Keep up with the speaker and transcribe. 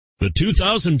The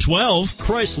 2012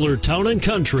 Chrysler Town &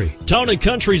 Country. Town &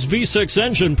 Country's V6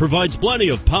 engine provides plenty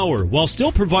of power while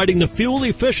still providing the fuel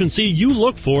efficiency you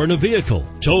look for in a vehicle.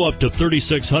 Tow up to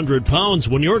 3,600 pounds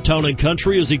when your Town &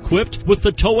 Country is equipped with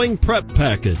the Towing Prep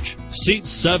Package. Seat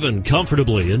 7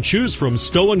 comfortably and choose from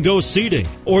stow and go seating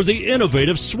or the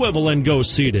innovative swivel and go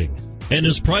seating, and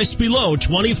is priced below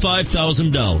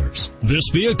 $25,000. This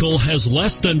vehicle has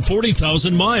less than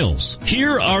 40,000 miles.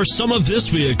 Here are some of this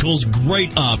vehicle's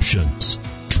great options: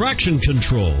 traction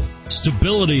control,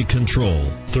 stability control,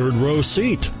 third row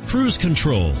seat, cruise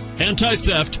control,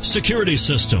 anti-theft security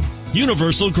system,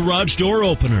 universal garage door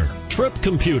opener, trip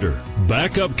computer,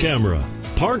 backup camera,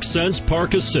 Park Sense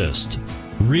Park Assist,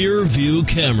 rear view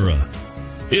camera.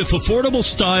 If affordable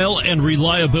style and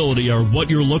reliability are what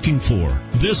you're looking for,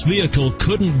 this vehicle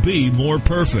couldn't be more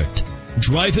perfect.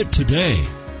 Drive it today.